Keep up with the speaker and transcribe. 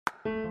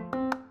Hi,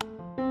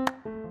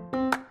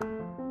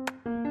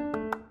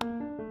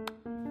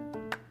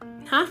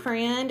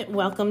 friend.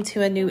 Welcome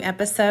to a new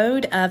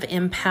episode of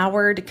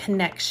Empowered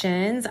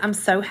Connections. I'm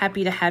so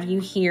happy to have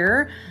you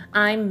here.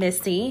 I'm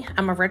Missy.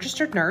 I'm a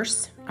registered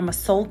nurse. I'm a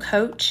soul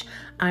coach.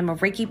 I'm a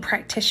Reiki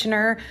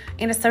practitioner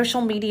and a social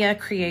media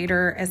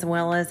creator, as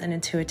well as an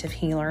intuitive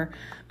healer.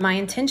 My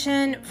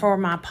intention for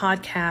my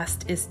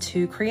podcast is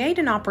to create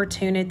an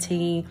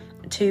opportunity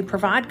to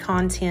provide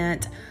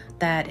content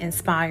that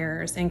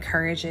inspires,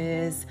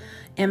 encourages,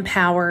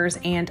 empowers,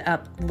 and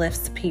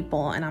uplifts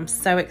people. And I'm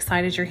so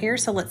excited you're here.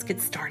 So let's get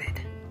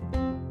started.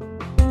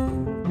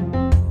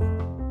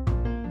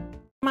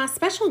 My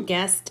special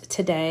guest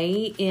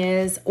today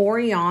is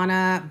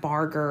Oriana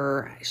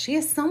Barger. She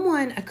is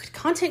a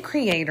content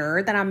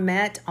creator that I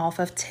met off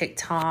of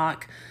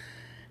TikTok,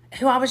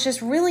 who I was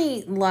just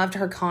really loved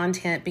her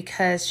content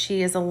because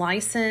she is a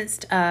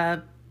licensed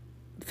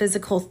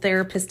physical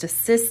therapist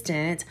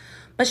assistant,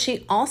 but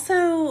she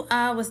also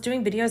was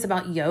doing videos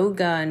about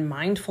yoga and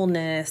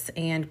mindfulness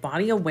and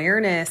body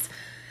awareness.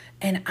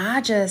 And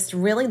I just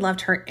really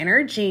loved her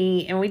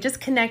energy. And we just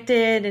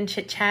connected and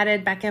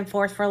chit-chatted back and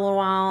forth for a little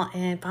while.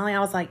 And finally I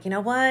was like, you know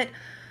what?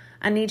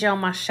 I need you on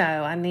my show.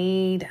 I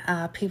need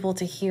people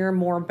to hear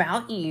more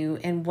about you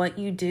and what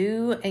you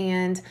do.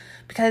 And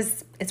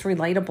because it's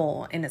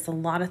relatable and it's a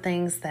lot of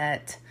things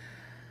that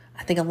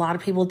I think a lot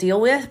of people deal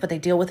with, but they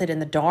deal with it in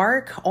the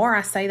dark, or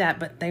I say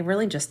that, but they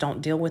really just don't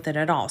deal with it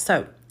at all.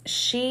 So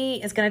she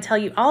is going to tell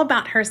you all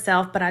about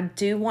herself, but I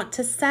do want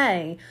to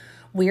say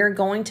we are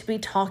going to be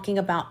talking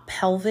about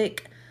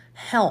pelvic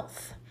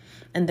health.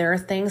 And there are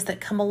things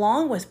that come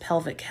along with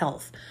pelvic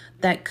health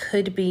that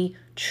could be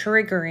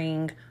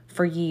triggering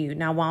for you.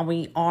 Now, while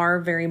we are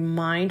very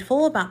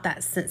mindful about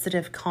that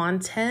sensitive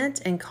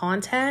content and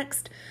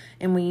context,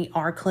 and we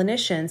are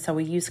clinicians, so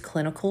we use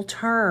clinical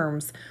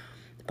terms,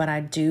 but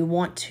I do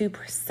want to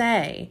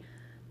say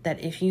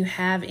that if you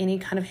have any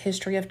kind of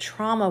history of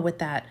trauma with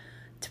that,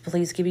 to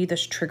please give you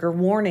this trigger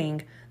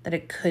warning that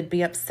it could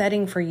be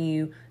upsetting for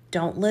you.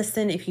 Don't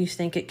listen if you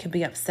think it could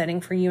be upsetting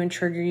for you and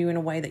trigger you in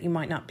a way that you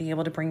might not be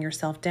able to bring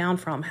yourself down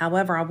from.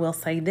 However, I will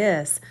say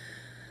this.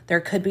 There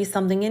could be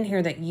something in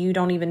here that you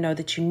don't even know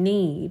that you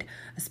need,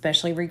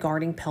 especially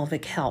regarding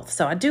pelvic health.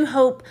 So I do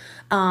hope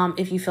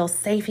if you feel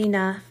safe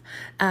enough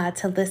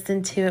to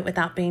listen to it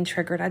without being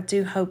triggered, I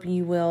do hope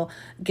you will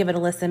give it a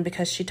listen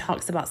because she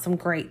talks about some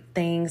great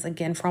things,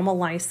 again, from a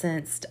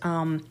licensed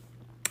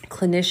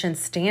clinician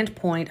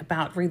standpoint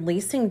about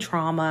releasing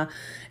trauma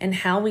and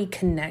how we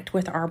connect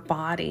with our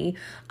body.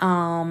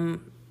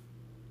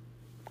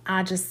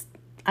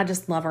 I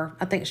just love her.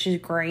 I think she's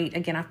great.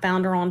 Again, I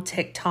found her on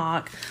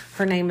TikTok.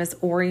 Her name is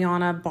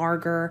Oriana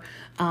Barger,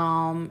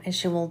 and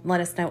she will let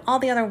us know all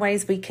the other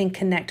ways we can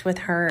connect with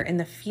her in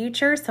the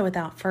future. So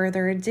without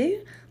further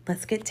ado,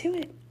 let's get to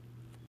it.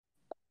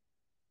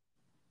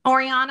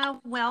 Oriana,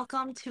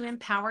 welcome to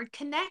Empowered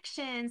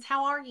Connections.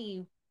 How are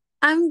you?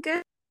 I'm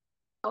good.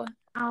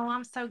 Oh,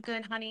 I'm so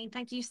good, honey.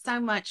 Thank you so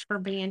much for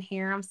being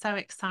here. I'm so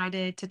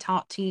excited to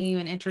talk to you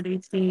and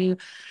introduce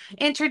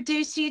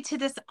you to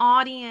this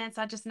audience.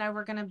 I just know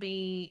we're going to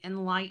be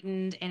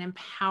enlightened and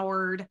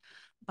empowered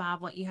by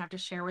what you have to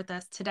share with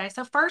us today.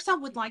 So first, I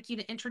would like you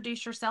to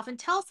introduce yourself and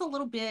tell us a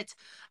little bit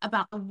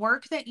about the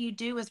work that you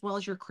do as well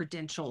as your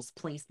credentials,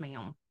 please,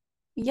 ma'am.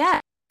 Yeah.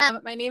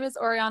 My name is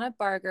Oriana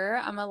Barger.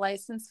 I'm a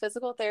licensed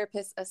physical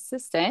therapist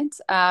assistant,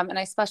 and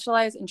I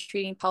specialize in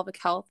treating pelvic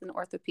health and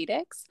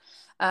orthopedics.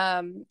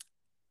 And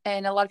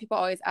a lot of people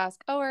always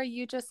ask, oh, are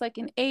you just like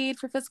an aide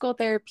for physical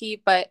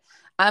therapy? But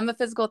I'm a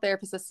physical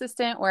therapist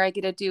assistant where I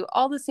get to do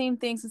all the same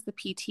things as the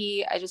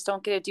PT. I just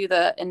don't get to do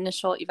the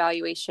initial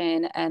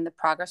evaluation and the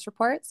progress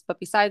reports. But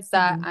besides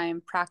that,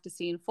 I'm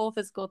practicing full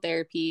physical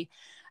therapy.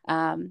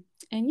 And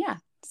yeah,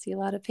 see a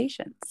lot of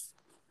patients.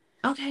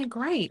 Okay,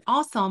 great.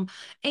 Awesome.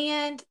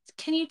 And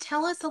can you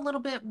tell us a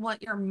little bit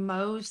what you're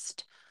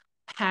most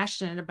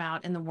passionate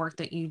about in the work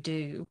that you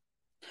do?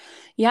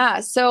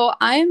 Yeah, so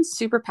I'm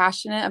super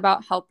passionate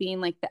about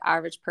helping like the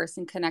average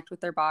person connect with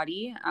their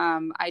body.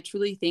 I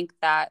truly think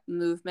that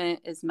movement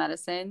is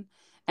medicine,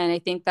 and I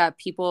think that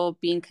people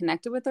being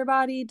connected with their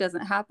body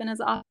doesn't happen as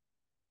often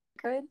as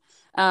it could.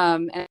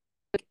 And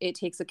it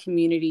takes a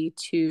community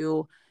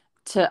to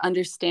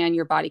understand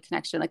your body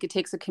connection. Like it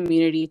takes a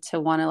community to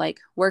want to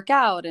like work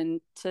out and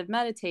to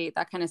meditate,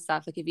 that kind of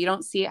stuff. Like if you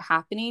don't see it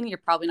happening, you're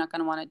probably not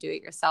going to want to do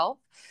it yourself.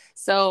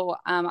 So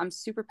I'm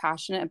super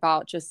passionate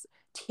about just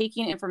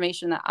taking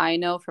information that I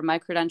know from my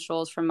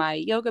credentials, from my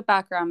yoga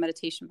background,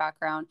 meditation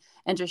background,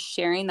 and just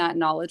sharing that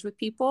knowledge with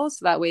people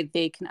so that way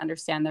they can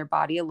understand their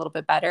body a little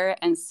bit better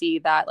and see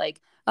that like,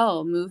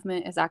 oh,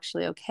 movement is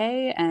actually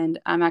okay and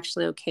I'm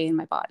actually okay in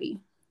my body.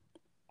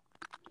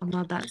 I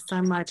love that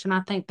so much. And I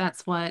think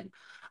that's what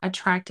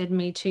attracted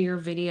me to your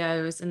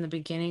videos in the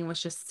beginning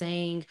was just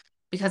seeing,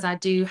 because I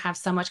do have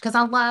so much, because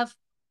I love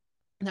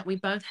that we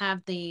both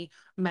have the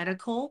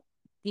medical,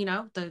 the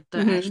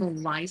Mm-hmm. actual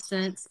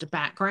licensed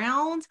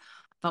background,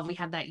 but we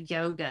have that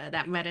yoga,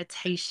 that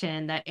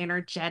meditation, that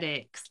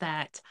energetics,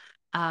 that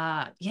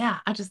Yeah,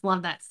 I just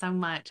love that so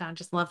much. I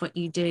just love what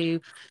you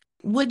do.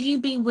 Would you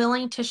be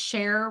willing to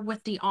share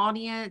with the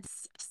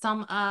audience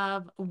some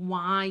of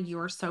why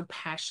you're so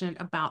passionate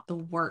about the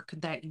work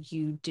that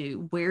you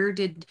do? Why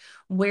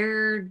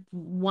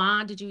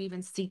did you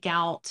even seek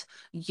out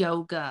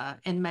yoga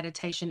and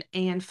meditation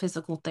and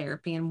physical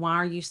therapy? And why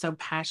are you so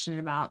passionate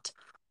about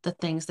the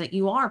things that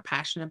you are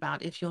passionate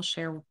about? If you'll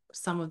share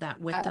some of that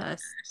with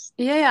us.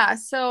 Yeah.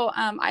 So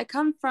I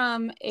come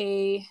from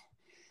a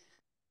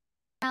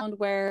town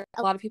where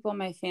a lot of people in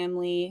my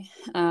family,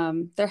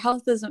 their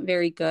health isn't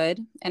very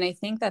good. And I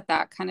think that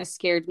that kind of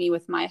scared me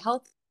with my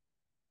health.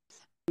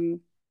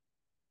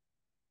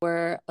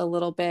 We're a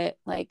little bit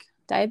like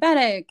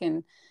diabetic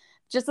and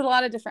just a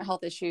lot of different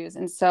health issues.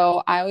 And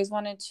so I always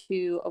wanted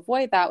to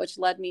avoid that, which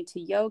led me to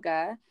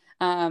yoga.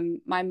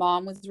 My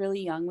mom was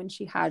really young when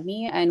she had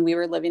me, and we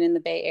were living in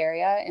the Bay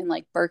Area in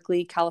like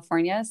Berkeley,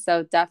 California.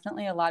 So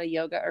definitely a lot of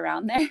yoga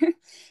around there.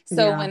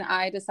 So Yeah. when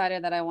I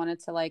decided that I wanted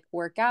to like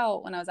work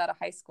out when I was out of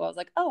high school, I was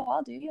like, oh,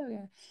 I'll do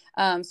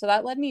yoga. So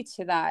that led me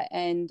to that.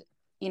 And,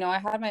 you know, I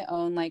had my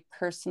own like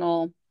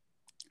personal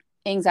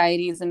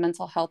anxieties and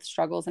mental health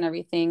struggles and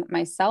everything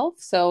myself.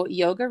 So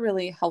yoga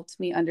really helped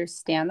me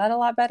understand that a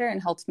lot better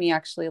and helped me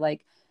actually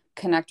like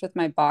connect with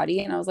my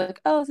body. And I was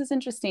like, oh, this is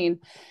interesting.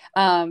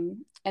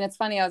 And it's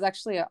funny, I was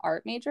actually an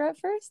art major at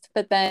first,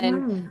 but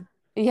then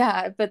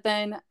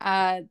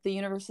Mm. the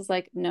universe was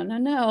like, no, no,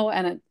 no.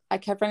 And I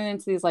kept running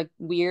into these like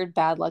weird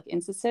bad luck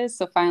instances.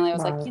 So finally I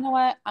was like, Right. you know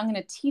what? I'm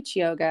going to teach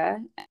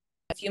yoga.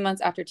 A few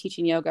months after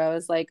teaching yoga, I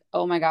was like,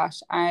 oh my gosh,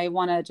 I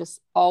want to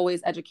just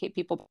always educate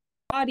people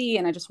body,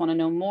 and I just want to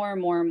know more and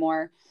more and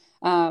more.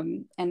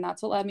 And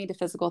that's what led me to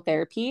physical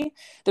therapy.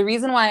 The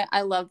reason why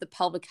I love the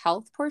pelvic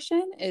health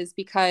portion is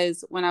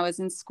because when I was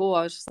in school,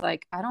 I was just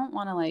like, I don't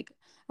want to like,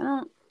 I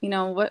don't, you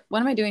know, what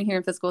am I doing here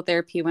in physical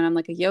therapy when I'm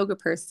like a yoga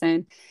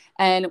person?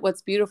 And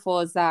what's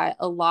beautiful is that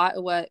a lot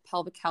of what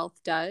pelvic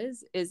health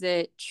does is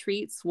it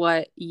treats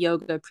what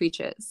yoga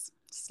preaches.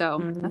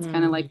 So that's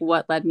kind of like Mm.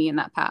 what led me in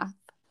that path.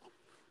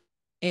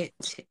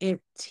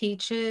 It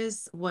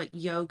teaches what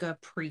yoga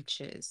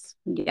preaches.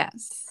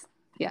 Yes.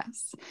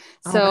 Yes. Oh,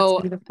 that's So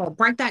beautiful.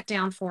 Break that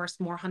down for us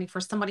more, honey,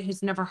 for somebody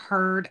who's never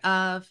heard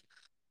of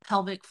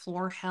pelvic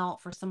floor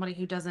health, for somebody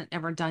who doesn't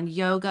ever done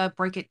yoga.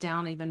 Break it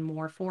down even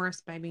more for us,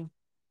 baby.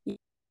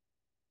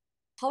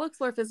 pelvic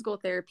floor physical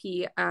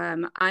therapy,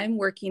 I'm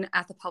working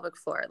at the pelvic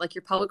floor. Like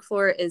your pelvic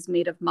floor is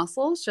made of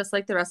muscles, just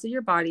like the rest of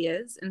your body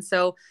is. And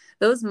so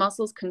those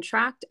muscles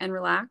contract and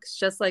relax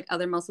just like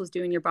other muscles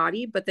do in your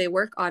body, but they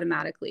work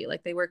automatically.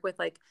 Like they work with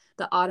like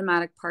the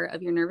automatic part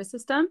of your nervous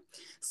system.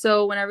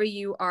 So whenever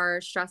you are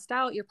stressed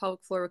out, your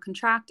pelvic floor will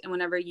contract. And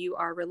whenever you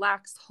are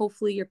relaxed,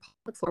 hopefully your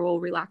pelvic floor will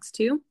relax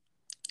too.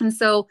 And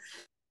so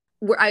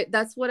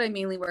that's what I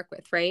mainly work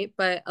with, right?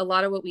 But a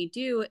lot of what we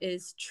do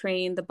is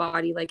train the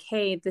body like,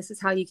 hey, this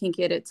is how you can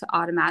get it to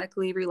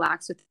automatically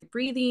relax with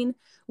breathing.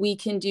 We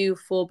can do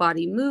full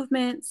body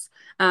movements.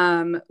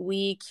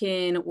 We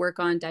can work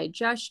on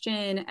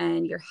digestion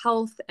and your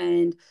health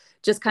and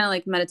just kind of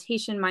like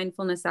meditation,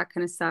 mindfulness, that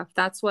kind of stuff.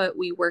 That's what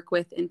we work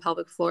with in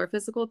pelvic floor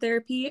physical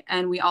therapy.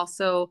 And we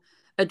also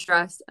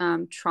address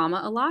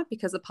trauma a lot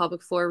because the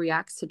pelvic floor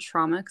reacts to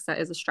trauma because that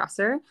is a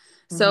stressor.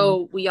 Hmm.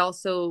 So we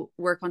also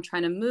work on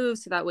trying to move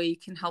so that way you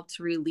can help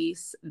to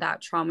release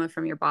that trauma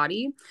from your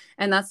body.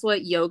 And that's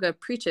what yoga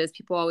preaches.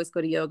 People always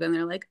go to yoga and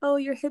they're like, oh,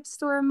 your hips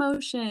store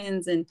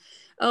emotions. And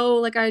oh,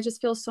 like I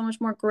just feel so much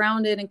more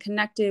grounded and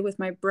connected with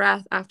my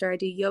breath after I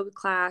do yoga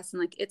class. And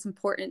like it's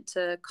important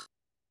to calm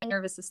the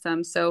nervous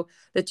system. So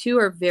the two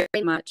are very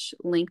much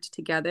linked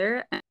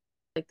together. And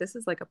like this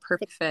is like a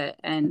perfect fit.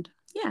 And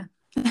yeah.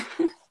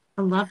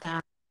 I love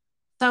that.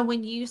 So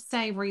when you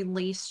say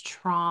release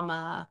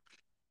trauma,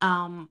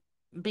 um,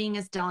 being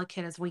as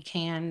delicate as we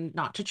can,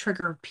 not to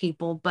trigger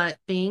people, but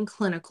being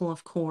clinical,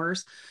 of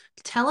course,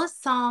 tell us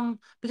some,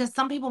 because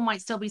some people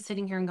might still be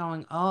sitting here and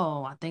going,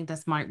 oh, I think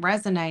this might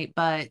resonate,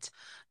 but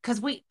because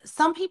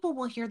some people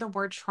will hear the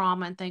word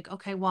trauma and think,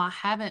 okay, well, I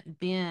haven't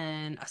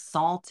been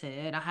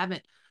assaulted. I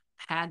haven't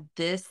had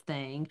this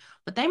thing,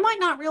 but they might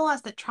not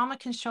realize that trauma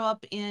can show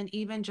up in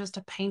even just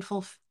a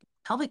painful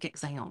pelvic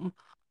exam.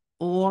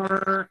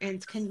 Or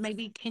and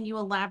can you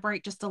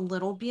elaborate just a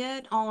little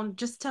bit on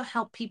just to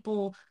help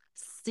people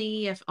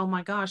see if, oh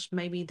my gosh,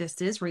 maybe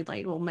this is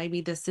relatable. Maybe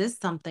this is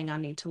something I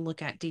need to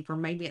look at deeper.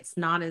 Maybe it's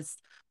not as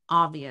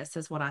obvious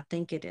as what I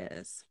think it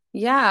is.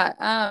 Yeah,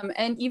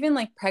 and even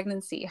like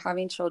pregnancy,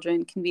 having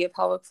children can be a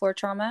pelvic floor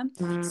trauma.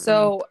 Mm-mm.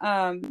 So,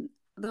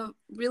 the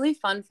really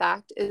fun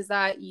fact is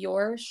that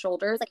your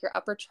shoulders, like your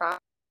upper traps,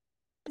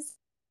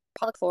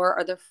 pelvic floor,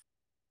 are the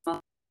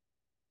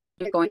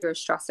you're going through a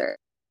stressor.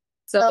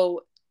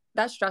 So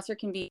that stressor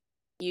can be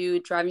you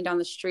driving down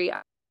the street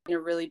in a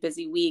really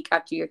busy week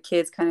after your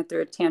kids kind of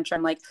threw a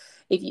tantrum. Like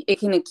it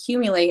can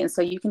accumulate, and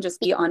so you can just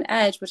be on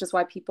edge, which is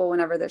why people,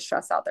 whenever they're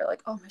stressed out, they're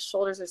like, "Oh, my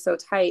shoulders are so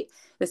tight."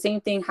 The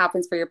same thing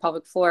happens for your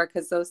pelvic floor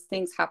because those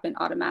things happen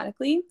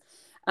automatically.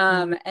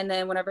 Mm. And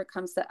then whenever it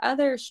comes to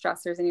other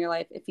stressors in your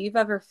life, if you've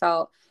ever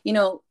felt,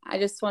 I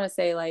just want to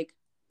say like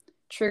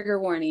trigger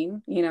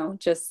warning,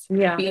 just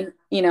Yeah. being,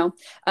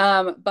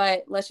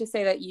 but let's just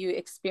say that you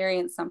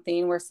experience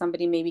something where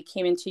somebody maybe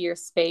came into your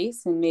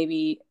space and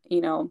maybe,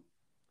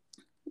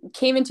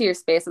 came into your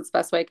space, that's the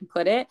best way I can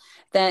put it,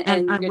 then,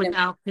 and you're And going to,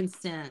 without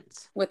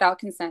consent. without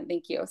consent,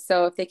 thank you.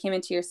 So if they came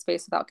into your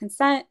space without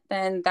consent,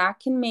 then that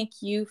can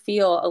make you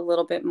feel a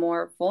little bit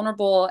more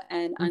vulnerable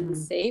and Mm-hmm.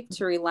 unsafe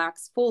to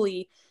relax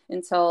fully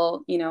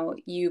until,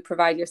 you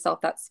provide yourself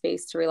that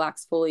space to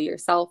relax fully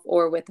yourself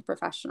or with a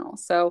professional.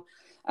 So,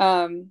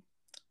 and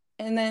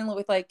then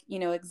with like,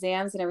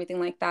 exams and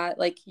everything like that,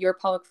 like your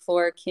pelvic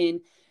floor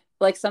can,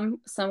 like some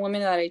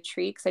women that I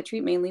treat, because I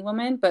treat mainly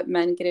women, but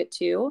men get it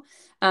too.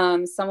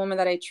 Some women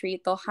that I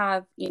treat, they'll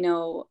have,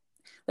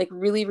 like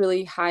really,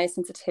 really high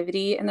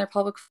sensitivity in their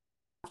pelvic floor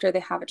after they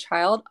have a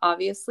child,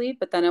 obviously,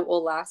 but then it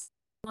will last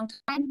a long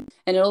time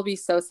and it'll be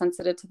so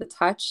sensitive to the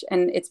touch.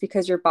 And it's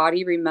because your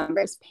body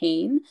remembers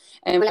pain.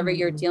 And whenever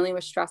you're Mm-hmm. dealing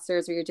with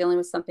stressors or you're dealing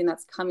with something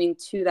that's coming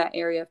to that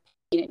area of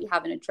pain and you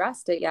haven't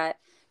addressed it yet,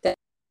 that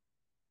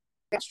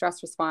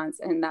stress response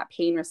and that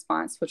pain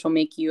response, which will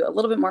make you a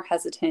little bit more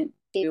hesitant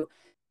to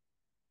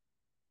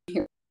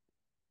hear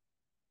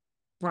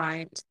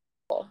Right.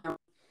 people.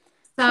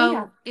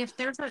 So yeah.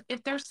 So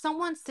if there's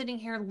someone sitting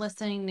here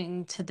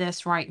listening to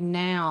this right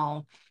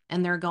now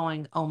and they're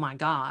going, "Oh my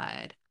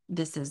God,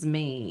 this is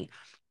me."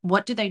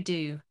 What do they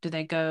do? Do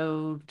they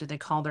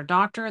call their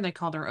doctor? They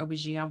call their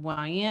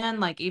OBGYN?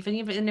 Like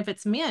even if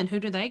it's men, who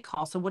do they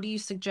call? So what do you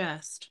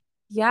suggest?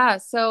 Yeah,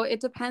 so it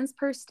depends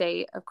per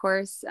state, of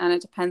course, and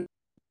it depends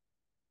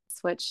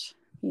which,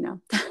 you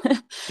know.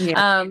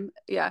 Yeah.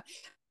 Yeah.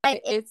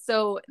 It's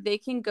so they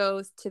can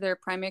go to their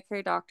primary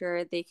care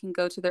doctor, they can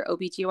go to their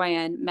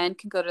OBGYN, men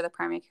can go to the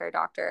primary care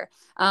doctor.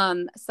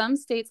 Some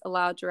states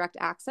allow direct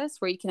access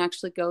where you can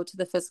actually go to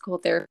the physical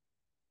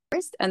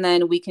therapist and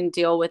then we can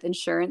deal with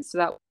insurance so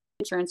that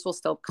insurance will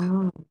still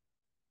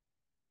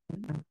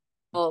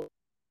Oh, cover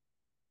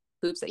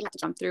hoops that you have to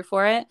jump through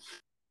for it.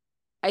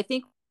 I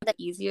think the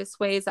easiest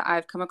ways that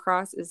I've come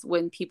across is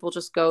when people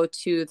just go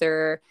to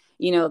their,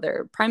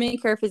 their primary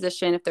care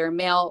physician if they're a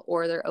male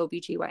or their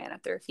OBGYN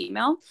if they're a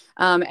female.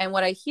 And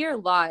what I hear a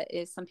lot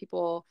is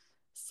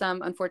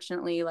some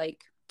unfortunately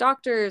like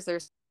doctors or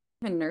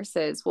even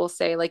nurses will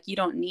say like, you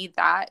don't need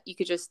that. You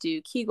could just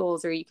do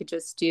Kegels or you could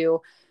just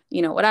do,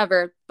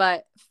 whatever,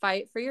 but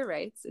fight for your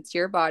rights. It's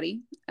your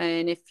body.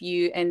 And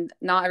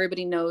not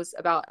everybody knows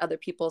about other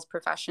people's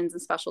professions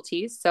and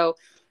specialties. So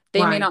they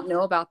may right. not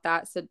know about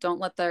that. So don't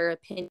let their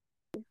opinion,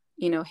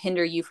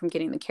 hinder you from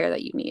getting the care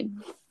that you need.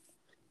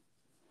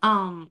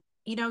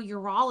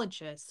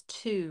 Urologists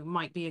too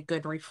might be a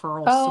good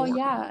referral Oh, source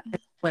yeah.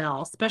 as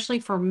well, especially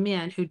for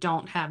men who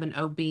don't have an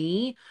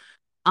OB.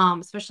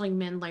 Especially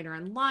men later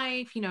in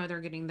life,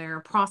 they're getting their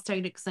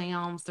prostate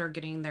exams, they're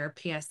getting their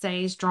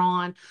PSAs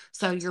drawn.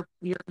 So your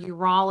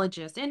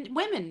urologist, and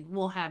women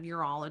will have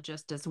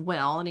urologist as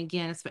well. And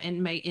again,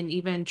 and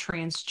even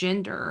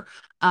transgender.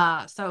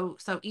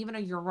 So even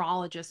a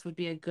urologist would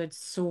be a good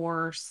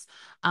source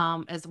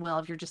as well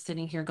if you're just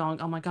sitting here going,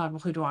 oh my God,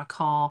 well, who do I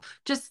call?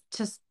 Just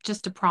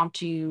to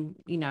prompt you,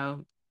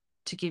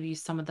 to give you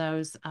some of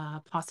those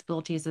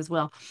possibilities as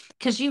well.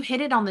 Because you hit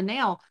it on the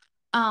nail.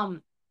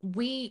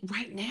 We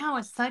right now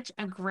is such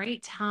a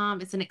great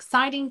time. It's an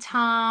exciting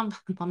time.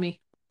 Let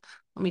me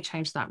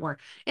change that word.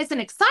 It's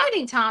an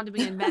exciting time to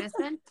be in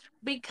medicine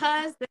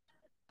because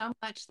there's so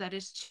much that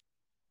is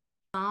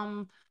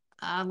some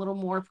a little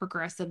more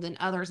progressive than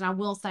others. And I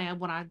will say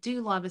what I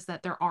do love is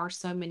that there are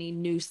so many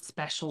new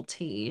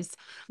specialties.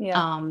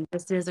 Yeah.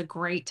 This is a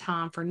great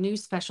time for new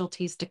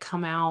specialties to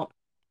come out.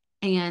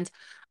 And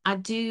I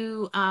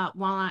do, while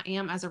I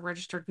am as a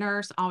registered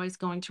nurse, always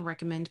going to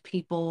recommend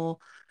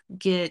people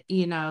get,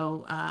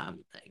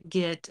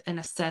 get an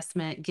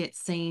assessment, get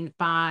seen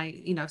by,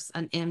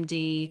 an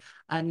MD,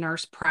 a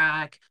nurse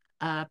prac,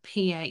 a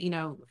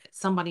PA,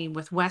 somebody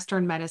with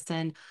Western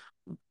medicine.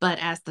 But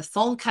as the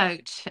soul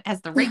coach,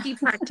 as the Reiki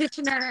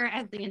practitioner,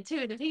 as the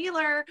intuitive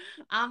healer,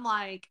 I'm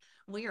like,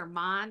 we are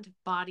mind,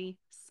 body,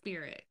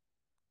 spirit.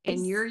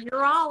 And your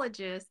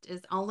urologist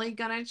is only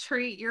going to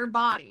treat your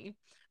body.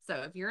 So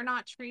if you're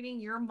not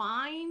treating your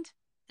mind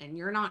and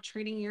you're not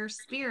treating your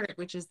spirit,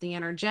 which is the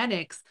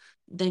energetics,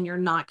 then you're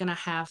not going to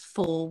have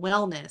full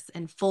wellness.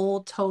 And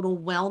full total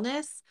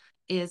wellness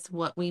is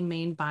what we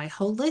mean by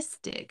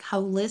holistic.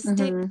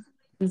 Holistic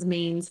Mm-hmm.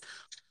 means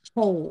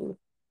whole.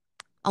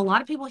 A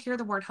lot of people hear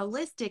the word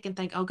holistic and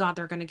think, oh God,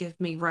 they're going to give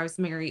me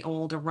rosemary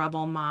oil to rub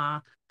on my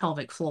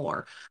pelvic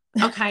floor.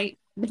 Okay.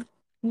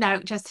 No,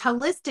 just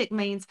holistic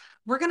means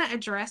we're going to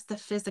address the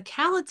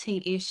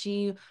physicality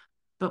issue,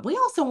 but we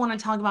also want to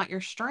talk about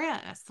your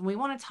stress. We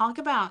want to talk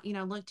about,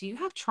 look, do you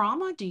have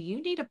trauma? Do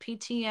you need a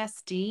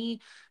PTSD?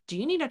 Do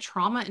you need a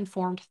trauma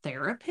informed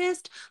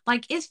therapist?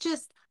 Like it's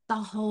just the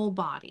whole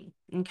body.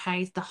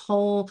 Okay. It's the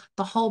whole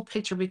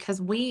picture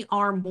because we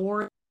are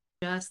more than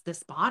just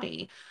this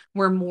body.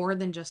 We're more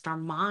than just our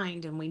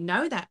mind. And we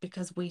know that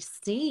because we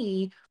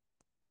see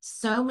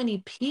so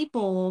many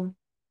people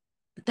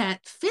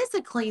that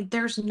physically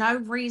there's no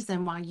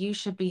reason why you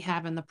should be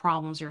having the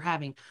problems you're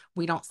having.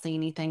 We don't see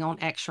anything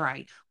on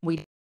x-ray.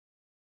 We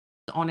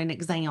on an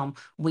exam.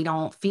 We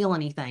don't feel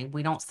anything.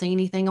 We don't see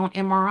anything on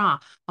MRI.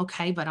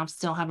 Okay, but I'm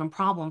still having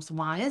problems.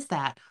 Why is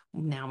that?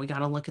 Now we got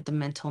to look at the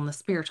mental and the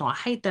spiritual. I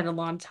hate that a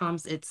lot of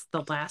times it's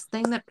the last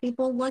thing that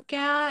people look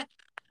at.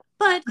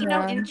 But,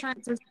 Yeah.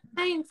 insurance is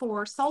paying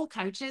for soul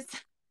coaches.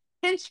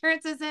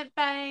 Insurance isn't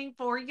paying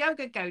for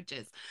yoga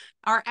coaches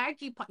or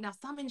acupuncture. Now,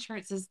 some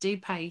insurances do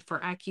pay for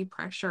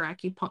acupressure,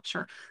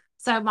 acupuncture.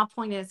 So my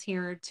point is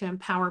here to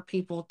empower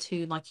people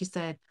to, like you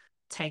said,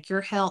 take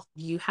your health.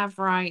 You have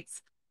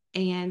rights.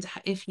 And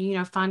if,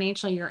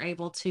 financially you're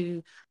able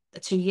to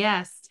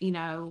yes,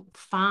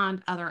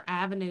 find other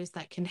avenues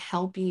that can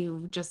help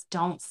you, just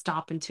don't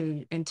stop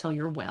until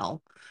you're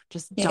well.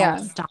 Just don't Yeah.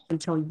 stop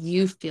until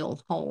you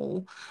feel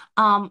whole.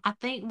 I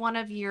think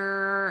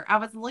I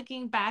was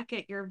looking back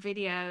at your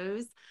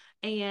videos,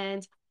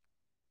 and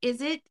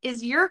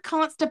is your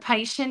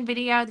constipation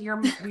video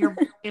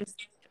is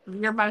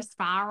your most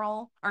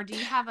viral, or do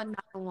you have another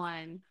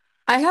one?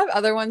 I have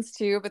other ones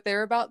too, but they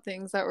were about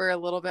things that were a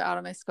little bit out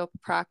of my scope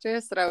of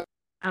practice that I was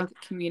Oh, like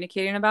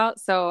communicating about.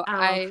 So oh,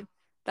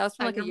 that was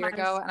from so like a your year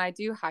ago, most and I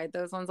do hide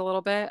those ones a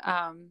little bit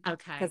because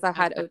okay, I've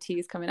had okay.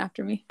 OTs coming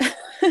after me.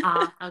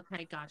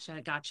 Okay,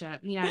 gotcha.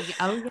 Oh, yeah,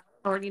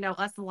 or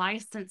us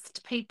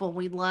licensed people,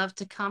 we love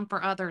to come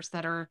for others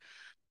that are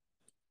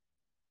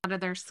out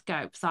of their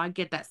scope. So I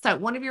get that. So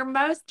one of your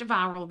most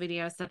viral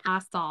videos that I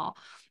saw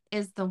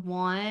is the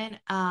one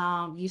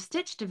you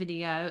stitched a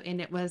video, and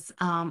it was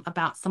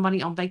about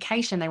somebody on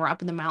vacation. They were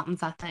up in the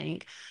mountains, I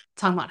think,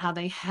 talking about how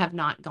they have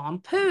not gone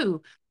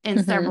poo in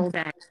Hmm. several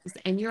days.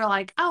 And you're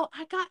like, oh,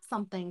 I got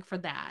something for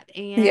that.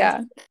 And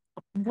Yeah.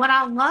 what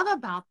I love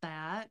about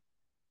that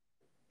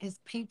is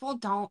people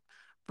don't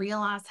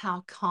realize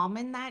how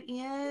common that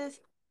is.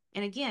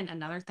 And again,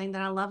 another thing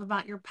that I love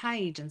about your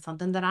page and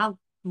something that I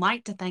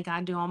like to think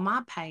I do on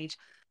my page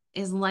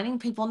is letting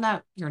people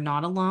know you're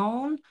not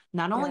alone.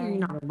 Not only are you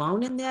Yeah. not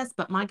alone in this,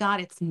 but my God,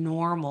 it's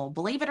normal.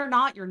 Believe it or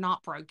not, you're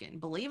not broken.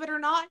 Believe it or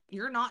not,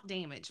 you're not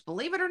damaged.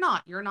 Believe it or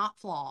not, you're not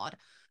flawed.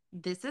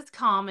 This is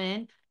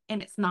common,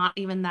 and it's not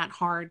even that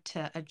hard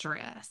to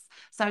address.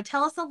 So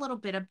tell us a little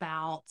bit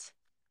about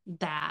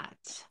that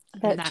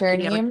That that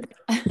video journey.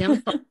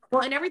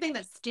 well, and everything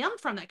that stemmed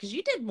from that, because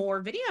you did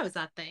more videos,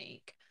 I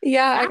think,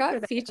 Yeah, after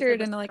that, because it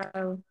was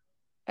so,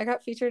 I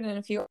got featured in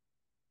a few.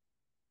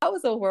 That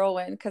was a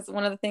whirlwind because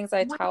one of the things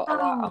I tout a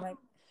lot on wow. my,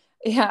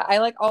 yeah, I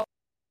like all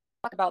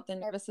talk about the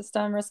nervous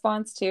system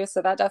response too.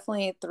 So that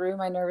definitely threw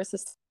my nervous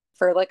system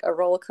for like a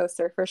roller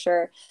coaster for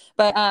sure.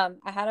 But I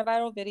had a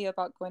viral video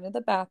about going to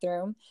the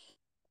bathroom.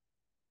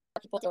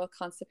 People deal with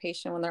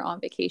constipation when they're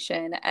on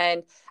vacation,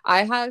 and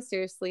I have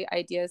seriously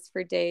ideas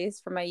for days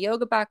from my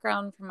yoga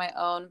background, from my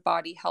own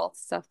body health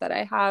stuff that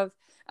I have,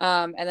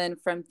 and then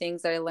from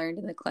things that I learned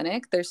in the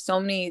clinic. There's so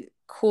many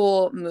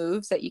cool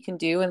moves that you can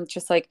do, and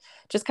just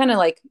kind of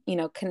like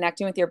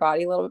connecting with your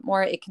body a little bit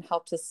more, it can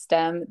help to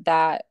stem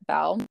that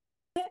bowel.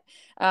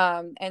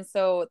 And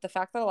so the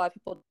fact that a lot of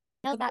people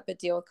know that but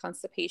deal with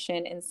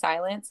constipation in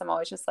silence, I'm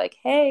always just like,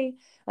 hey,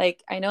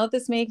 like I know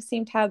this may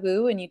seem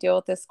taboo and you deal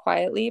with this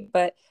quietly,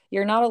 but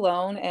you're not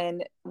alone,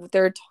 and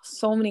there are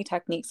so many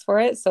techniques for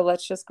it. So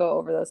let's just go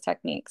over those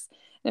techniques.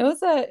 And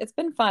it's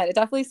been fun. It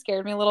definitely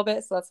scared me a little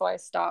bit, so that's why I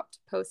stopped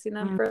posting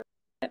them Mm, for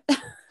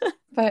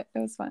but it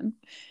was fun.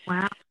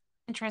 wow,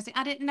 interesting.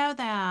 I didn't know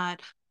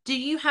that. Do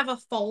you have a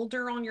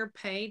folder on your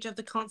page of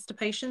the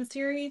constipation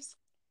series?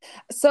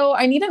 So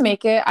I need to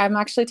make it. I'm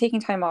actually taking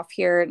time off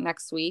here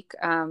next week,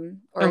 or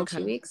in Okay.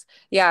 2 weeks.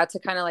 Yeah, to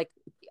kind of like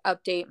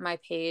update my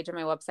page and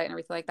my website and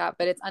everything like that.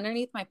 But it's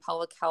underneath my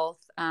pelvic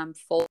health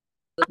folder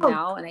Oh,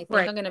 now, and I think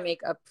great. I'm gonna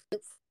make a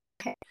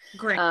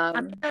Great. I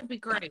think um that'd be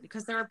great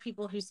because there are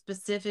people who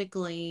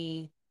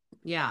specifically,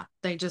 yeah,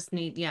 they just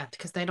need, yeah,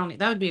 because they don't need,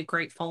 that would be a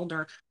great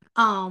folder.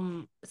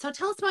 So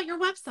tell us about your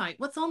website.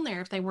 What's on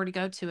there if they were to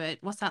go to it?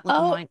 What's that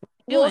looking oh like? What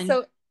are you well, doing?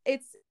 so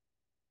it's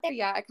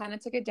yeah, I kind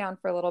of took it down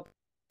for a little bit.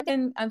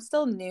 And I'm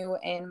still new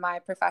in my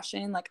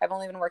profession. Like I've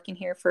only been working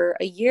here for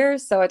a year,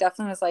 so I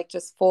definitely was like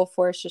just full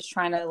force, just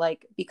trying to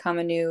like become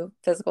a new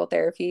physical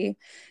therapy.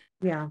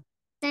 Yeah.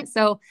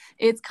 So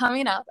it's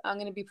coming up. I'm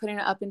going to be putting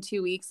it up in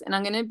 2 weeks, and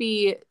I'm going to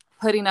be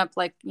putting up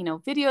like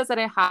videos that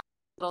I have,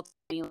 little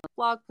tiny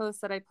blog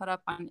posts that I put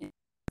up on,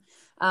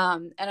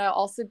 and I'll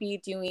also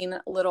be doing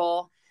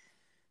little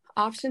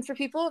options for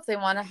people if they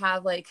want to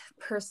have like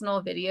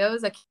personal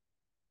videos. I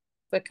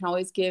can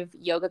always give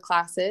yoga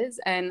classes,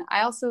 and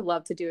I also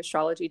love to do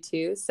astrology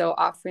too. So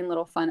offering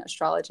little fun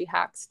astrology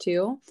hacks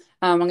too.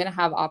 I'm going to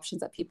have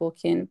options that people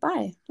can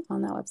buy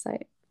on that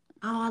website.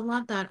 Oh, I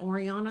love that,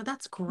 Oriana.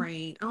 That's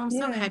great. Oh, I'm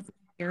so Yeah. happy to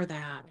hear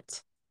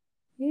that.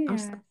 I'm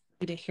so Yeah.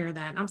 happy to hear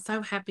that. I'm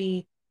so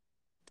happy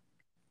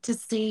to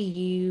see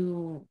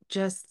you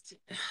just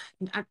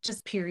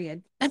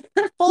period.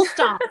 Full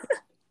stop.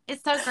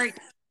 It's so great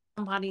to have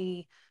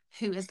somebody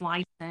who is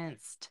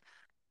licensed,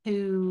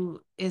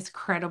 who is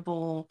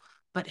credible,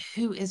 but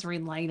who is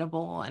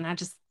relatable. And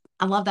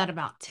I love that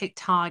about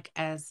TikTok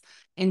as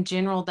in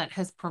general that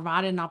has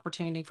provided an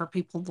opportunity for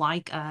people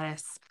like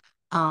us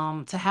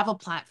to have a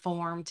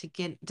platform to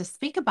get to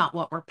speak about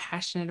what we're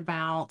passionate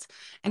about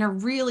in a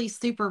really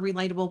super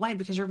relatable way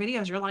because your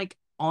videos, you're like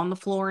on the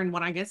floor in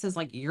what I guess is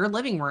like your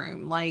living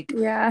room. Like,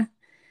 Yeah.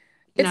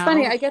 you It's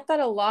funny. know, I get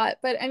that a lot,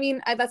 but I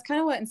mean, that's kind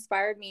of what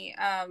inspired me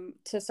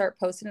to start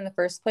posting in the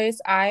first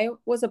place. I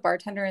was a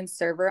bartender and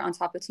server on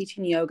top of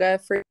teaching yoga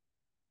for,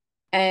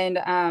 and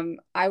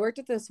I worked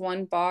at this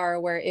one bar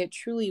where it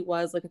truly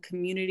was like a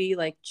community,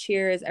 like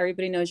cheers,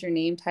 everybody knows your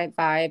name type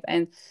vibe.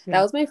 And that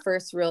yeah. was my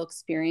first real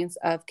experience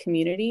of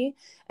community.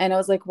 And I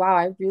was like, wow,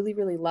 I really,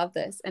 really love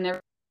this. And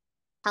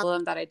tell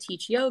them that I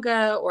teach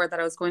yoga or that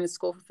I was going to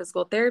school for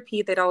physical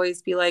therapy, they'd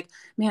always be like,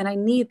 man, I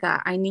need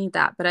that. I need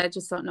that, but I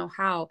just don't know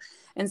how.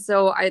 And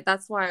so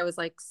that's why I was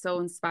like so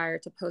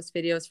inspired to post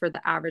videos for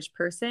the average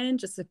person,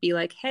 just to be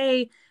like,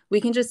 hey, we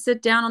can just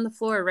sit down on the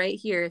floor right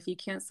here. If you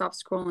can't stop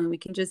scrolling, we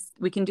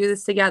can do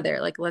this together.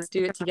 Like, let's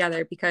do it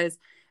together because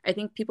I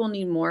think people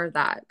need more of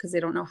that because they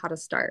don't know how to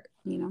start,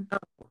 you know?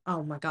 Oh,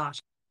 oh my gosh.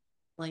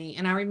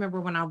 And I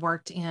remember when I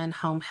worked in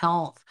home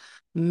health,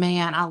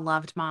 man, I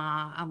loved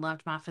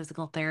my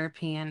physical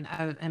therapy and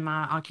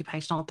my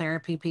occupational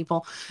therapy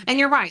people. And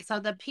you're right. So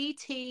the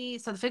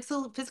PT, so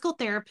the physical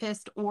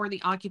therapist or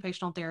the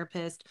occupational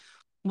therapist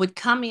would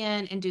come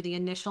in and do the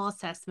initial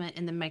assessment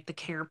and then make the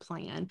care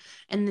plan.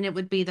 And then it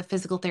would be the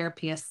physical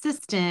therapy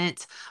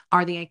assistant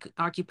or the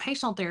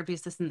occupational therapy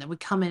assistant that would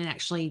come in and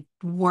actually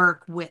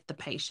work with the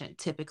patient,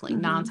 typically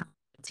nine Mm-hmm. times out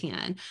of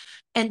 10.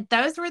 And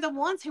those were the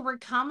ones who were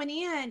coming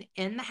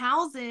in the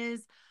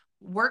houses,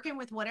 working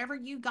with whatever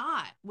you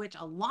got, which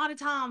a lot of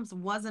times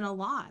wasn't a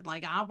lot.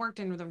 Like I worked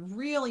in the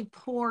really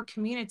poor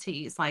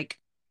communities, like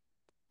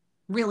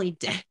really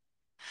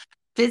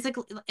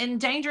physically and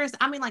dangerous.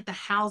 I mean, like the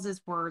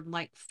houses were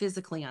like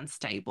physically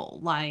unstable,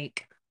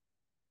 like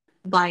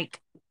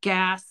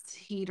gas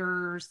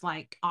heaters,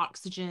 like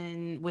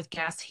oxygen with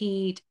gas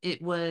heat.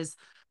 It was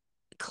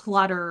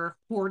clutter,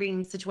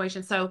 hoarding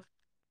situation. So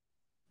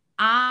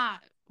I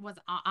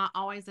I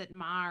always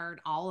admired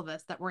all of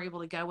us that were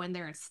able to go in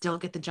there and still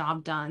get the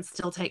job done,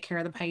 still take care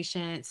of the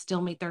patient,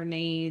 still meet their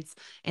needs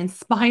in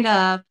spite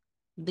of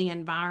the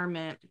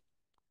environment.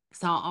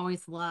 So I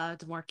always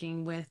loved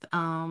working with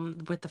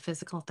the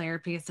physical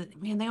therapists.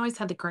 Man, they always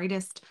had the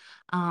greatest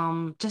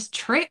just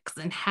tricks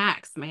and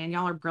hacks, man.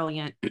 Y'all are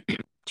brilliant,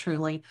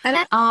 truly.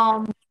 And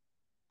Um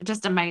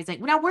just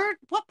amazing. Now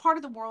what part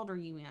of the world are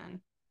you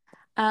in?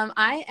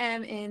 I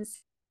am in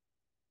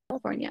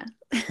California.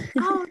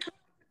 Oh,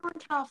 you're in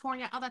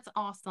California. Oh, that's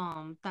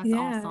awesome. That's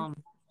Yeah. awesome.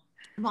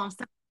 Well, I'm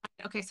so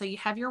okay. So you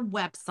have your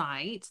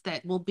website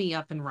that will be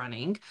up and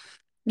running,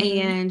 Mhm.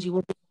 and you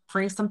will be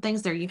offering some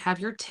things there. You have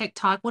your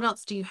TikTok. What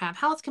else do you have?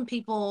 How else can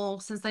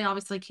people, since they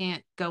obviously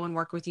can't go and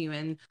work with you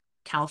in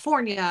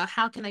California,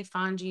 how can they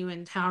find you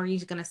and how are you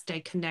going to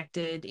stay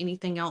connected?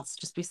 Anything else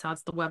just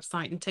besides the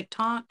website and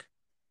TikTok?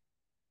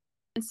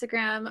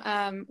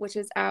 Instagram, which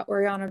is at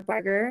Oriana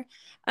Barger.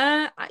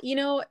 I've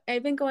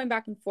been going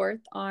back and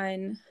forth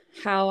on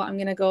how I'm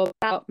going to go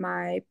about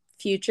my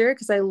future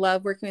because I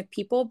love working with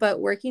people, but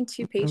working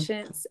two Mhm.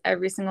 patients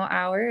every single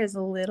hour is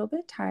a little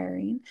bit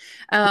tiring.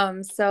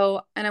 And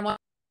I want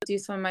to do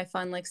some of my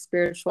fun, like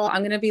spiritual.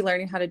 I'm going to be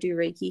learning how to do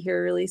Reiki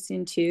here really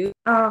soon too.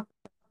 Oh,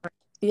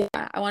 Yeah,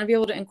 I want to be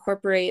able to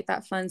incorporate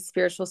that fun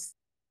spiritual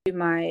to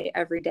my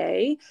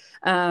everyday.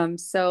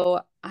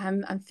 So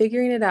I'm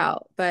figuring it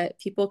out, but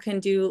people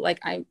can do like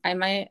I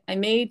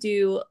may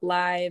do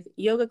live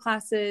yoga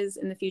classes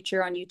in the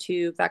future on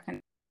YouTube, that kind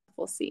of stuff.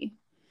 We'll see.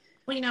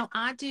 well,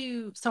 I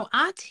do. So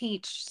I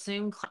teach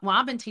Well,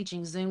 I've been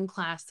teaching Zoom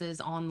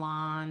classes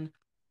online,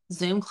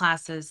 Zoom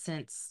classes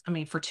since, I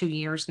mean, for 2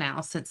 years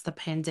now, since the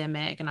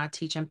pandemic. And I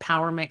teach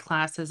empowerment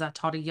classes. I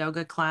taught a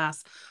yoga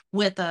class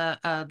with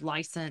a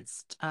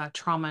licensed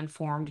trauma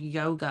informed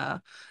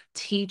yoga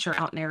teacher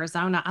out in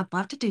Arizona. I'd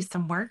love to do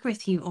some work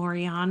with you,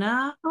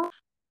 Oriana. Oh,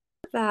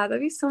 that'd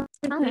be so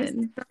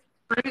fun.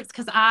 Groups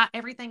because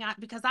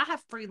because I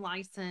have free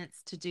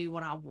license to do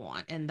what I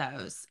want in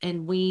those.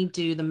 And we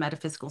do the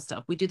metaphysical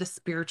stuff, we do the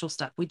spiritual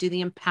stuff, we do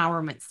the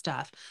empowerment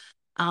stuff.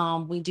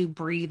 We do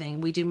breathing,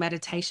 we do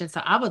meditation.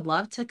 So I would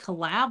love to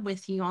collab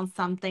with you on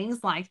some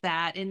things like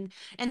that. And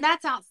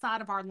that's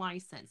outside of our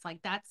license.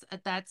 Like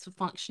that's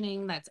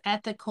functioning, that's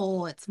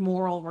ethical, it's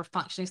moral, we're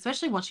functioning,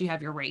 especially once you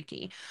have your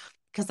Reiki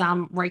because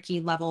I'm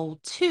Reiki level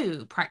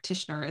 2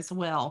 practitioner as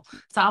well.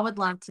 So I would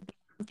love to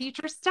do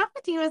future stuff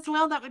with you as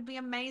well. That would be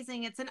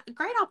amazing. It's a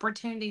great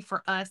opportunity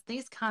for us,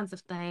 these kinds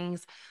of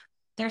things.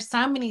 There's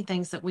so many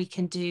things that we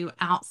can do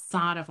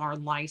outside of our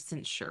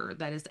licensure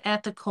that is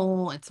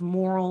ethical, it's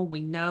moral,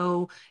 we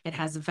know it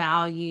has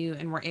value,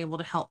 and we're able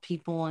to help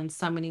people in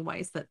so many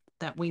ways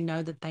that we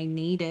know that they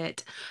need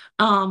it.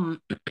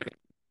 Um,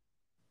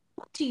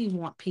 what do you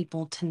want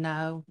people to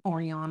know,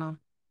 Oriana?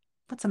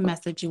 What's a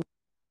message you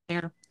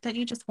there that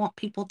you just want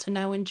people to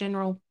know in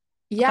general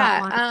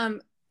about Yeah,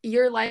 life?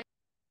 your life,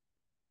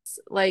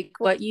 like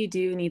what you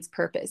do needs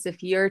purpose.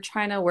 If you're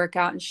trying to work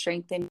out and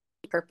strengthen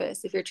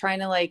purpose, if you're trying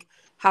to like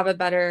have a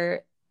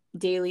better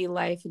daily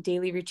life,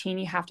 daily routine,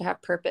 you have to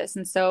have purpose.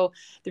 And so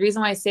the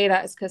reason why I say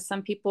that is because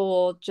some people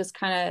will just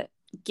kind of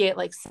get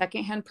like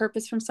secondhand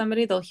purpose from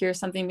somebody. They'll hear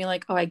something and be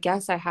like, oh, I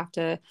guess I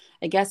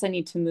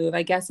need to move.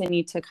 I guess I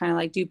need to kind of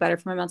like do better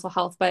for my mental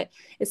health. But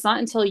it's not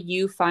until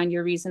you find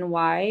your reason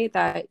why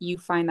that you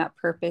find that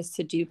purpose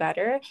to do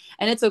better.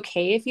 And it's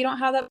okay if you don't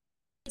have that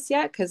purpose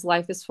yet, because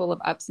life is full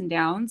of ups and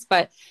downs.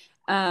 But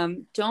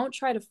don't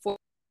try to force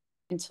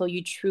until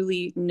you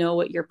truly know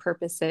what your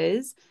purpose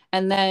is.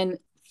 And then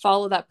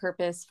follow that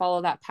purpose,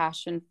 follow that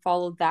passion,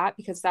 follow that,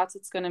 because that's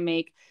what's going to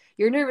make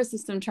your nervous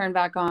system turn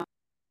back on.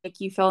 Like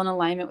you feel in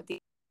alignment with the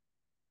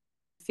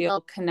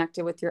feel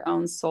connected with your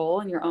own soul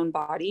and your own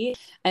body.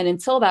 And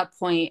until that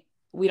point,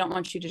 we don't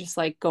want you to just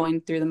like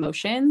going through the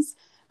motions.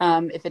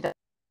 If it does.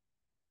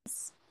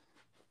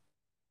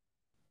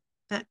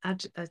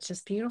 That's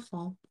just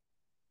beautiful.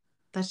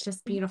 That's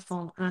just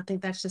beautiful. And I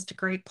think that's just a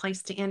great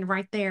place to end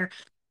right there.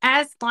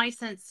 As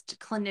licensed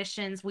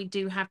clinicians, we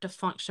do have to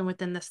function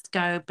within the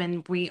scope,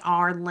 and we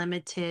are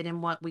limited in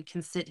what we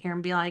can sit here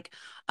and be like,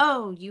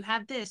 oh, you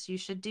have this, you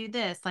should do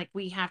this. Like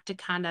we have to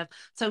kind of,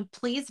 so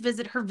please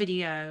visit her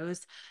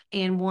videos.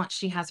 And once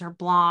she has her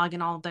blog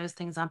and all of those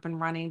things up and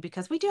running,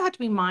 because we do have to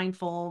be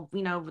mindful,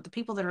 the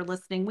people that are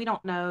listening, we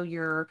don't know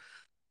your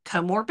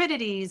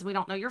comorbidities. We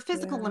don't know your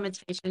physical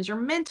limitations, your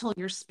mental,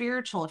 your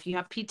spiritual. If you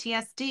have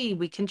PTSD,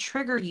 we can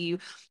trigger you.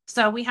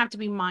 So we have to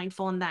be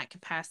mindful in that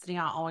capacity.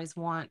 I always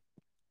want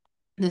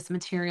this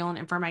material and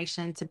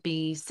information to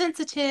be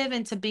sensitive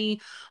and to be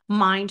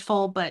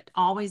mindful, but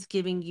always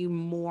giving you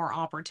more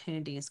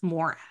opportunities,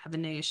 more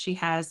avenues. She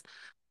has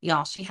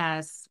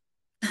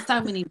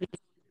so many.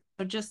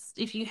 So just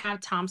if you have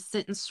time,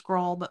 sit and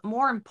scroll. But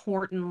more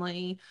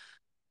importantly,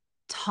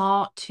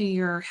 talk to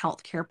your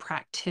healthcare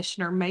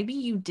practitioner. Maybe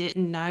you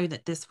didn't know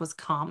that this was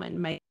common.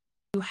 Maybe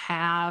you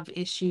have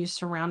issues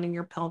surrounding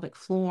your pelvic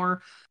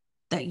floor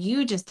that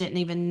you just didn't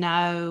even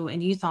know,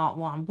 and you thought,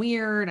 well, I'm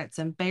weird, it's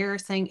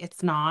embarrassing.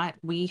 It's not.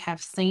 We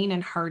have seen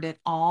and heard it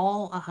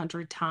all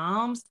 100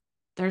 times.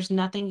 There's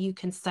nothing you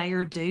can say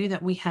or do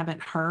that we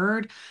haven't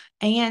heard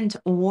and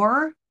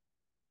or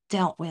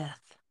dealt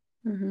with.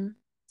 Mm-hmm.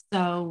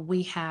 So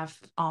we have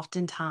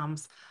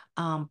oftentimes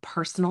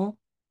personal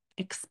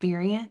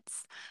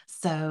experience.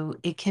 So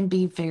it can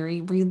be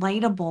very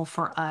relatable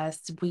for us.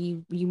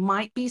 You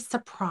might be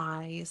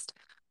surprised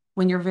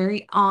when you're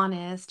very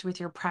honest with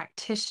your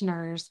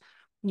practitioners.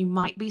 You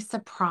might be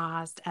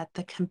surprised at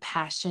the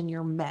compassion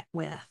you're met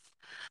with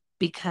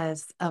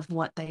because of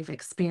what they've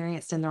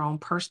experienced in their own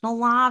personal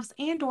lives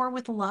and or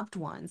with loved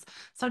ones.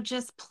 So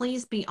just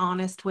please be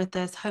honest with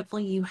us.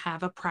 Hopefully you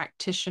have a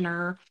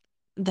practitioner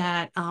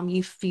that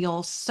you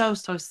feel so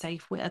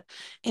safe with.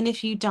 And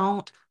if you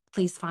don't,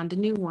 please find a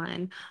new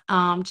one.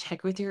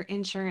 Check with your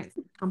insurance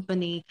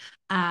company,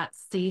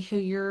 see who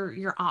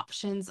your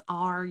options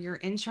are. Your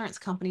insurance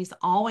companies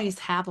always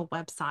have a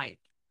website.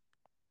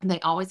 They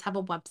always have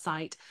a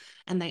website,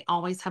 and they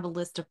always have a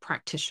list of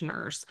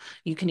practitioners.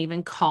 You can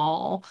even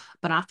call,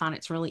 but I find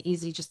it's really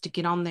easy just to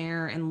get on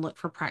there and look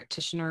for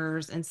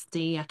practitioners and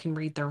see. I can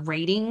read their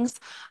ratings.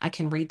 I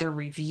can read their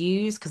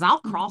reviews because I'll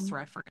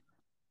cross-reference.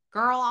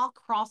 Girl, I'll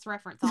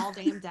cross-reference all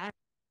damn day.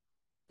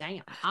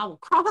 Damn, I will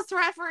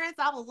cross-reference.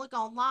 I will look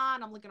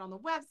online. I'm looking on the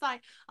website.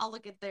 I'll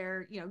look at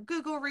their,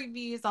 Google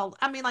reviews.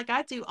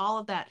 I do all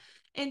of that.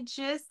 And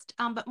just,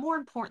 but more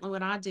importantly,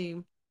 what I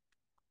do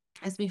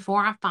is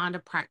before I find a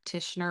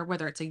practitioner,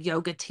 whether it's a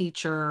yoga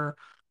teacher,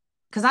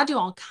 because I do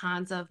all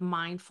kinds of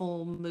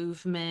mindful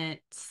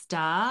movement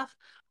stuff.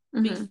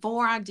 Mm-hmm.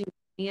 Before I do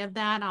any of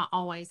that, I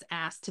always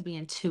ask to be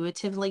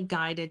intuitively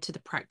guided to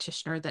the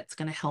practitioner that's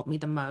going to help me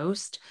the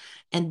most.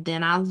 And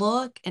then I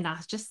look and I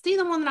just see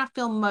the one that I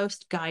feel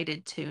most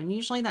guided to. And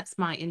usually that's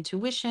my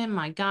intuition,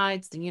 my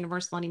guides, the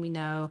universe letting me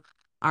know,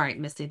 all right,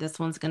 Missy, this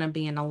one's going to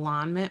be in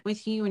alignment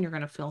with you and you're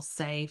going to feel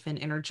safe,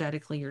 and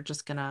energetically you're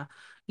just going to,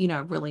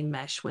 really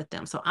mesh with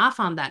them. So I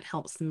find that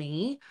helps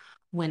me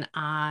when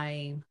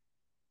I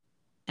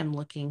am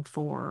looking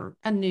for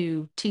a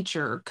new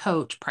teacher,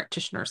 coach,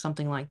 practitioner,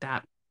 something like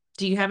that.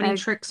 Do you have any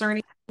tricks or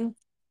anything?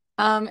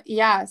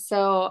 Yeah,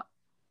 so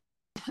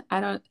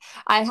I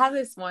have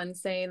this one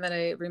saying that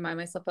I remind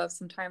myself of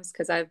sometimes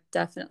because I've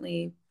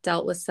definitely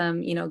dealt with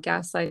some,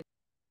 gaslight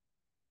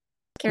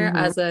care Mm-hmm.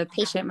 as a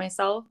patient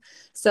myself.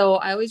 So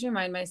I always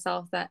remind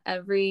myself that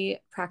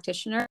every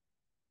practitioner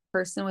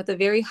person with a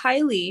very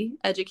highly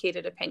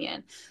educated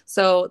opinion.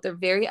 So they're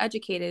very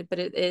educated, but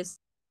it is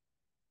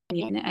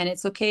opinion, and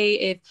it's okay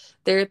if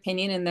their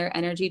opinion and their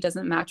energy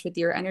doesn't match with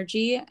your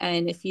energy.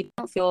 And if you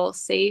don't feel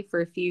safe, or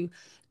if you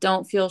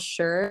don't feel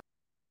sure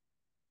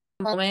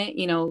moment,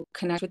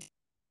 connect with,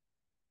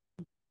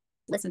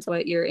 listen to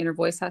what your inner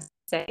voice has to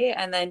say.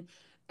 And then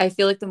I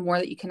feel like the more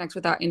that you connect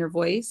with that inner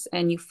voice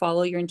and you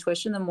follow your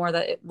intuition, the more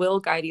that it will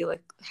guide you,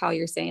 like how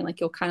you're saying. Like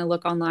you'll kind of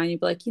look online, you'll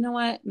be like, you know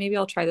what, maybe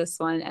I'll try this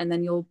one. And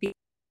then you'll be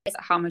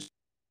how much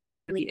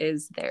really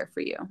is there for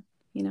you,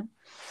 you know?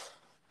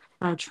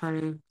 So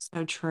true.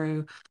 So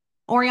true.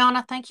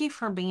 Oriana, thank you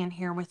for being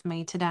here with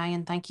me today.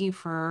 And thank you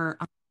for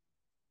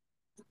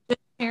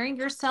sharing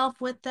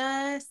yourself with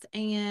us,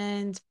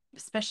 and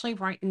especially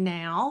right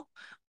now,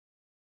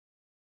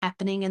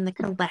 happening in the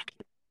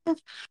collective.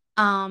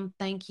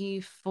 Thank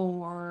you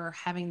for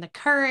having the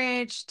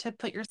courage to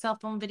put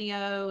yourself on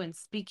video and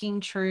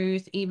speaking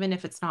truth, even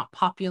if it's not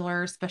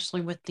popular,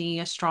 especially with the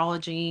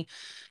astrology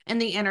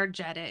and the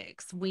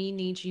energetics. We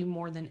need you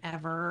more than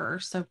ever.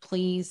 So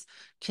please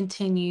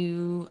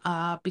continue,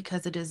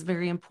 because it is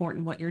very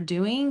important what you're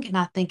doing, and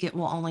I think it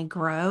will only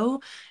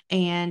grow.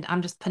 And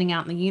I'm just putting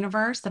out in the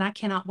universe that I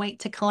cannot wait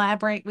to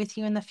collaborate with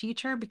you in the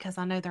future, because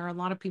I know there are a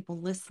lot of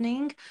people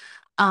listening.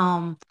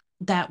 Um,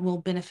 that will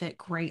benefit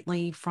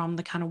greatly from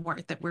the kind of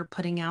work that we're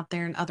putting out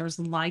there, and others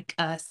like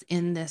us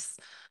in this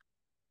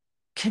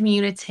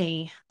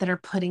community that are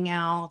putting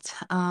out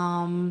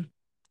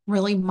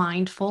really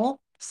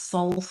mindful,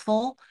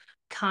 soulful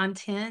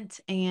content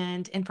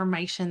and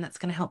information that's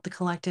going to help the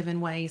collective in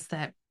ways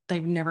that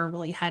they've never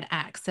really had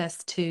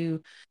access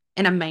to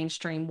in a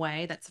mainstream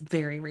way that's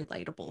very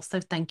relatable. So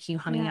thank you,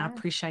 honey. I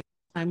appreciate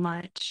it so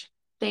much.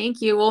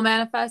 Thank you. We'll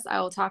manifest. I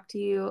will talk to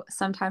you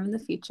sometime in the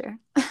future.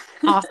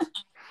 Awesome.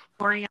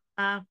 Oriana.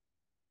 Thank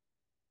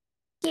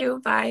you.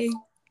 Bye.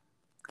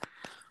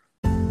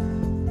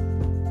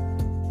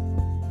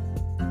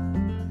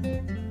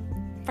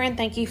 Friend,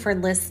 thank you for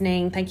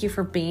listening. Thank you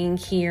for being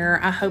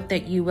here. I hope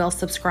that you will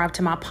subscribe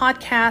to my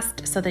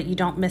podcast so that you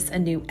don't miss a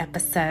new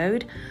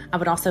episode. I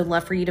would also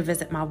love for you to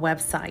visit my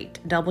website,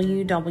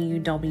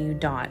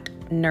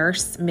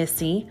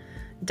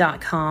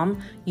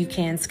 www.nursemissy.com. You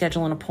can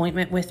schedule an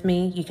appointment with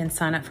me. You can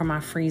sign up for my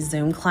free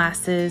Zoom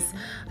classes.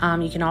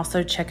 You can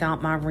also check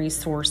out my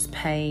resource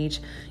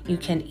page. You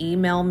can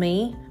email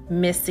me,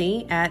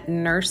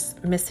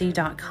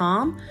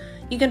 missy@nursemissy.com.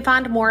 You can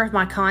find more of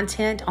my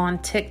content on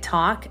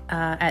TikTok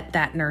at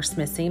That Nurse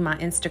Missy. My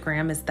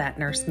Instagram is That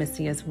Nurse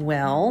Missy as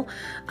well.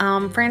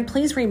 Friend,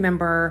 please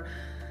remember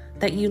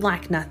that you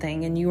lack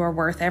nothing and you are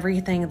worth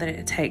everything that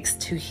it takes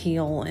to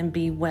heal and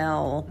be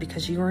well,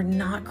 because you are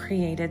not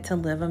created to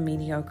live a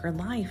mediocre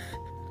life.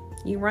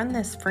 You run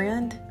this,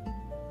 friend.